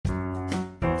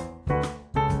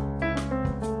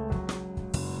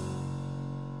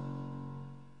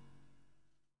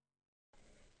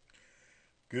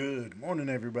Good morning,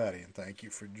 everybody, and thank you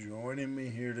for joining me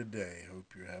here today.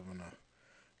 Hope you're having a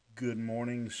good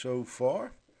morning so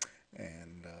far,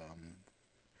 and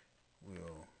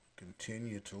we'll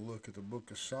continue to look at the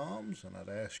book of Psalms. And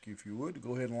I'd ask you, if you would, to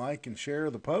go ahead and like and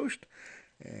share the post,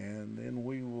 and then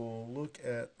we will look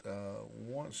at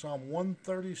Psalm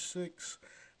 136.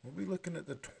 We'll be looking at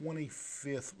the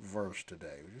 25th verse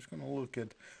today. We're just going to look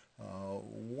at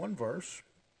one verse,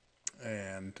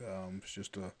 and it's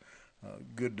just a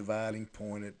good dividing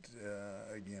point. It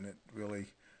really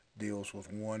deals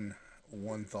with one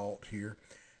thought here,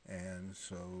 and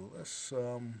so let's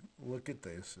look at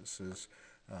this. It says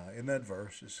in that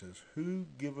verse, it says, "Who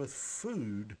giveth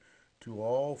food to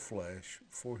all flesh,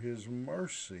 for His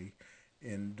mercy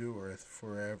endureth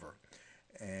forever."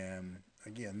 And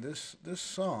again, this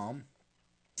psalm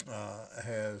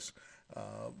has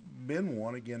been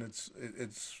one. Again, it's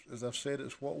as I've said,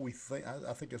 it's what we think.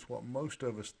 I think it's what most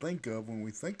of us think of when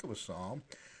we think of a psalm,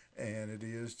 and it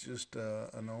is just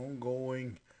an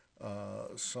ongoing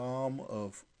psalm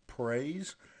of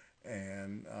praise.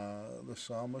 And the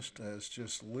psalmist has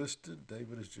just listed,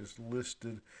 David has just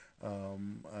listed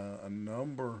a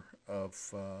number of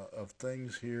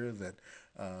things here that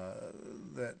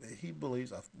he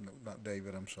believes, not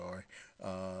David, I'm sorry,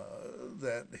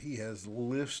 that he has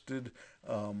listed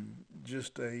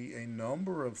just a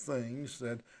number of things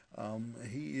that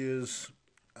he is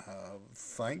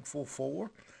thankful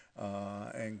for,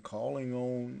 and calling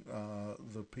on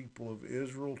the people of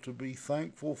Israel to be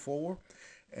thankful for.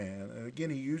 And again,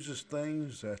 he uses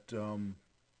things that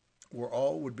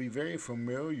would be very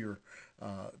familiar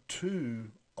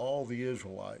to all the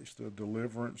Israelites, the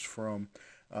deliverance from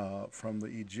the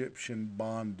Egyptian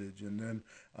bondage, and then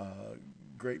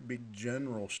great big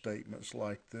general statements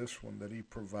like this one, that he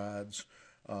provides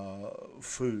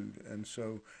food. And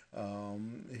so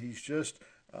he's just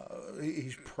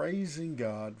he's praising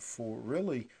God for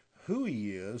really who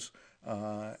he is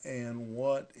and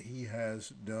what he has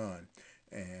done.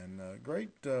 And a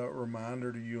great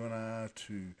reminder to you and I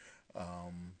to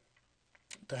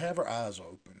have our eyes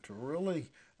open, to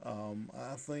really,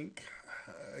 I think,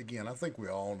 again, I think we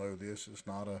all know this. It's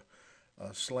not a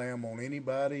slam on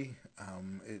anybody.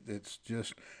 It's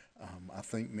just, I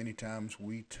think many times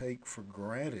we take for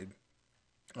granted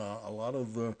a lot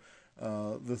of the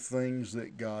things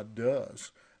that God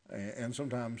does. And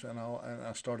sometimes, and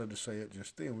I started to say it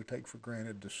just then, we take for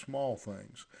granted the small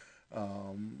things.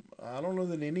 I don't know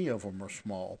that any of them are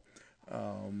small.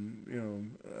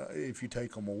 If you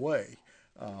take them away,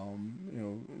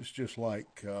 it's just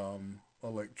like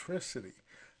electricity.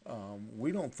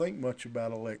 We don't think much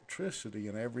about electricity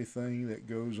and everything that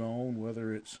goes on,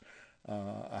 whether it's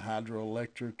a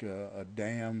hydroelectric, a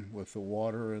dam with the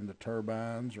water and the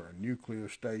turbines, or a nuclear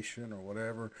station, or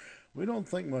whatever. We don't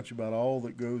think much about all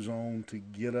that goes on to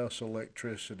get us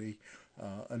electricity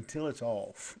until it's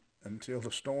off, until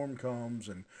the storm comes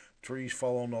and trees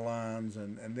fall on the lines,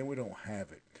 and then we don't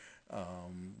have it.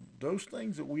 Those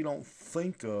things that we don't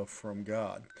think of from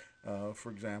God.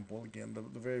 For example, again,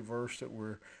 the very verse that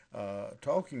we're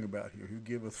talking about here, "Who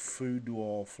giveth food to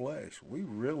all flesh." We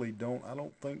really don't, I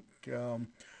don't think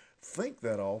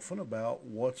that often about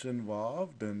what's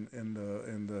involved in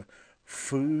the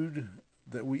food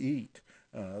that we eat.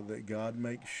 That God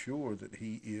makes sure that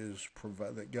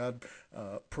that God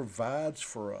provides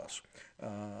for us,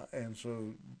 and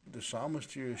so the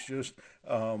psalmist here is just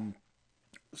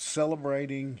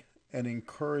celebrating and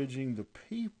encouraging the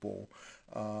people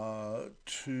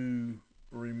to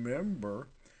remember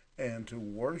and to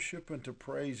worship and to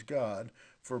praise God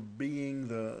for being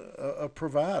a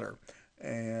provider.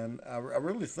 And I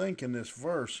really think in this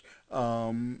verse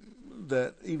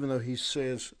that even though he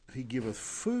says he giveth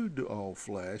food to all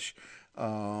flesh,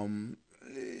 um,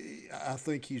 I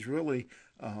think he's really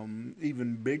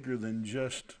even bigger than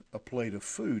just a plate of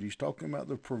food. He's talking about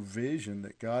the provision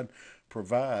that God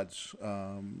provides.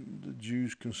 The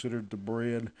Jews considered the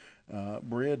bread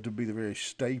to be the very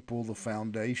staple, the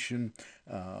foundation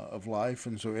of life,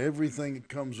 and so everything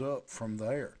comes up from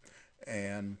there,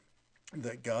 and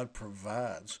that God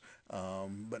provides.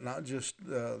 But not just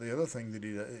the other thing that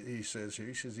he says here.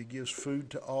 He says he gives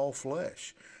food to all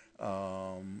flesh.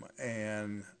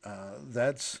 And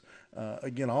that's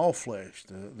again all flesh,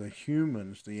 the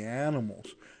humans, the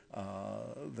animals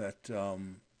that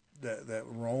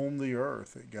roam the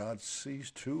earth. That God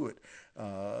sees to it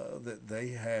that they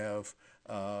have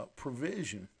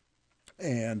provision.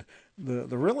 And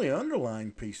the really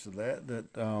underlying piece of that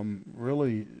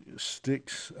really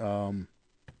sticks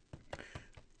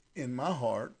in my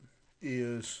heart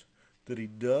is that He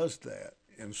does that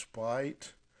in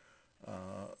spite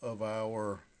of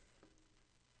our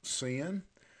sin,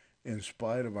 in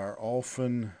spite of our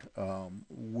often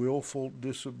willful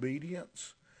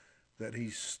disobedience, that He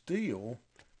still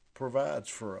provides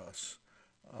for us,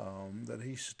 that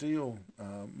He still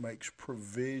makes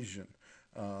provision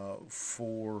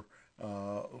for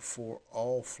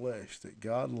all flesh, that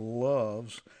God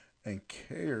loves and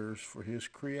cares for His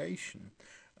creation.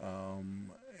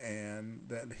 And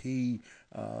that He,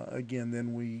 again,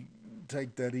 then we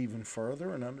take that even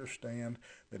further and understand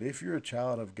that if you're a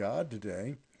child of God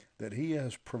today, that He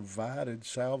has provided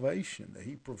salvation, that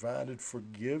He provided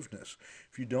forgiveness.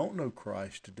 If you don't know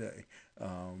Christ today,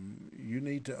 you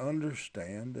need to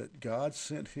understand that God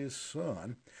sent His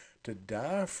Son to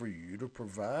die for you, to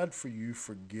provide for you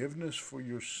forgiveness for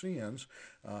your sins,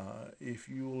 if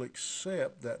you will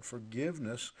accept that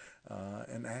forgiveness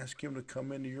and ask Him to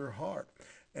come into your heart.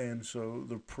 And so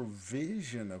the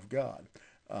provision of God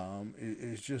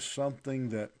is just something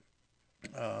that,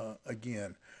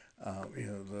 again,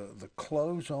 the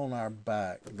clothes on our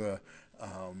back, the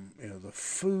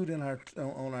food in our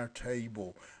on our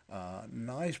table,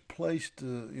 nice place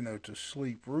to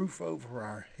sleep, roof over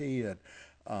our head,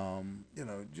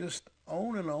 just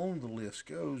on and on the list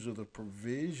goes of the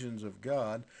provisions of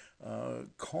God,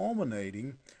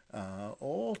 culminating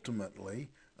ultimately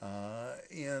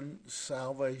in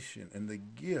salvation and the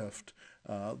gift,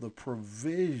 the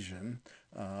provision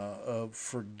of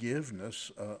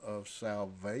forgiveness, of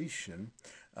salvation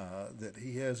that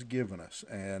He has given us.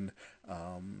 And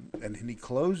He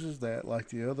closes that like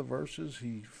the other verses.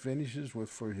 He finishes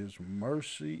with, "For His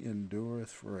mercy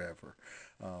endureth forever."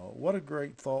 What a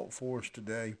great thought for us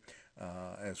today.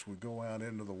 As we go out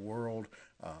into the world,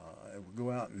 and we go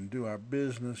out and do our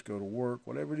business, go to work,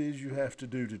 whatever it is you have to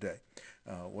do today,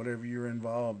 whatever you're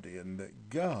involved in, that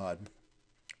God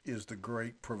is the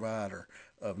great provider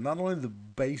of not only the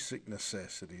basic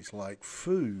necessities like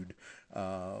food,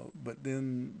 but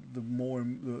then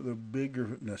the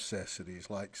bigger necessities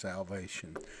like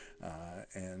salvation.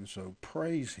 And so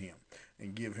praise Him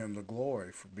and give Him the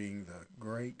glory for being the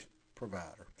great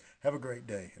provider. Have a great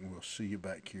day, and we'll see you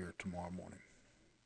back here tomorrow morning.